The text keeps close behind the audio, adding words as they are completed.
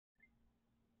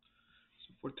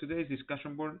For today's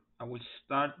discussion board, I will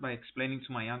start by explaining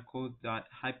to my uncle that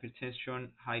hypertension,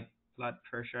 high blood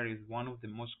pressure is one of the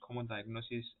most common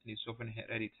diagnoses and is often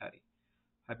hereditary.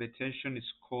 Hypertension is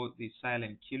called the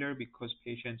silent killer because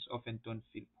patients often don't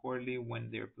feel poorly when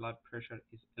their blood pressure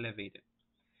is elevated.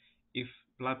 If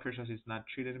blood pressure is not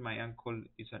treated, my uncle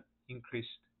is at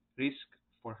increased risk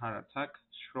for heart attack,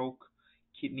 stroke,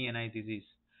 kidney and eye disease.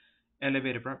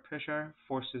 Elevated blood pressure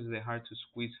forces the heart to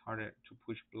squeeze harder to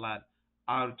push blood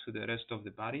out to the rest of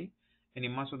the body. Any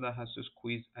muscle that has to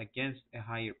squeeze against a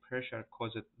higher pressure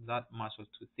causes that muscle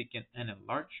to thicken and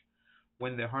enlarge.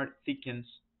 When the heart thickens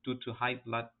due to high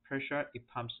blood pressure, it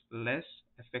pumps less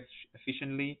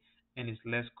efficiently and is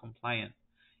less compliant.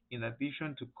 In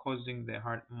addition to causing the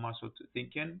heart muscle to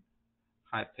thicken,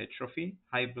 hypertrophy,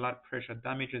 high blood pressure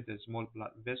damages the small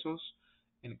blood vessels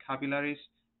and capillaries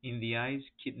in the eyes,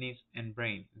 kidneys, and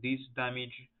brain. This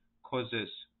damage causes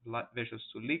blood vessels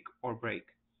to leak or break.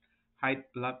 High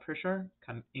blood pressure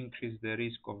can increase the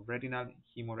risk of retinal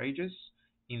hemorrhages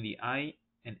in the eye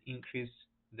and increase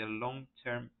the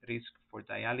long-term risk for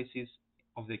dialysis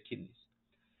of the kidneys.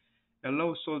 A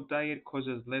low salt diet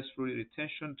causes less fluid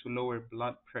retention to lower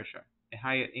blood pressure. A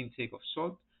higher intake of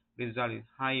salt results in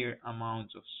higher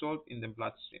amounts of salt in the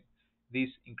bloodstream. This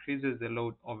increases the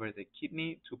load over the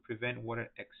kidney to prevent water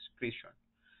excretion.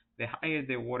 The higher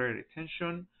the water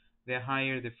retention, the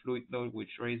higher the fluid load,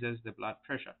 which raises the blood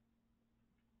pressure.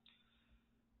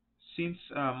 Since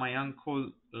my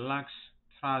uncle lacks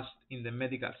trust in the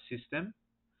medical system,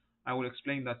 I will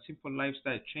explain that simple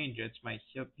lifestyle changes might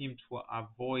help him to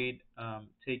avoid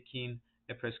taking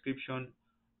a prescription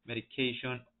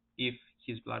medication if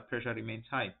his blood pressure remains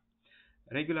high.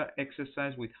 Regular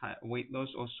exercise with high weight loss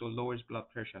also lowers blood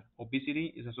pressure.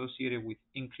 Obesity is associated with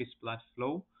increased blood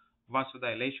flow,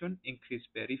 vasodilation, increased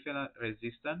peripheral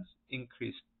resistance,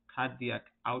 increased cardiac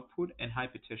output, and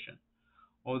hypertension.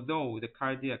 Although the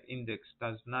cardiac index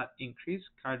does not increase,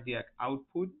 cardiac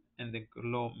output and the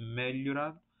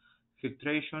glomerular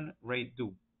filtration rate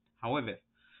do. However,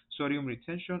 sodium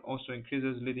retention also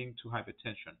increases, leading to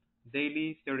hypertension.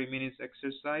 Daily 30 minutes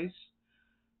exercise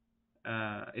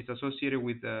is associated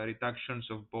with reductions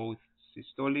of both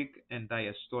systolic and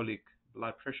diastolic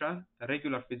blood pressure.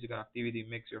 Regular physical activity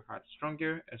makes your heart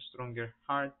stronger. A stronger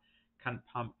heart can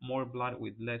pump more blood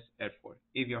with less effort.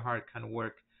 If your heart can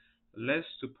work less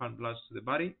to pump blood to the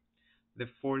body, the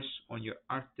force on your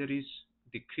arteries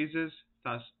decreases,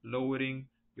 thus lowering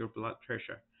your blood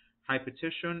pressure.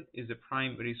 Hypertension is a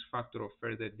prime risk factor of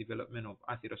further development of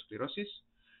atherosclerosis,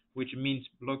 which means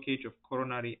blockage of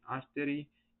coronary artery,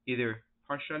 either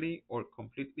partially or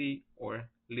completely, or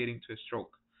leading to a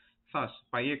stroke. Thus,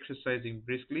 by exercising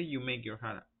briskly, you make your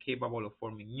heart capable of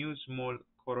forming new small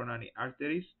coronary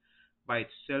arteries by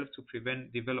itself to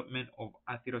prevent development of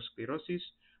atherosclerosis,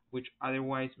 which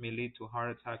otherwise may lead to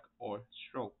heart attack or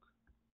stroke.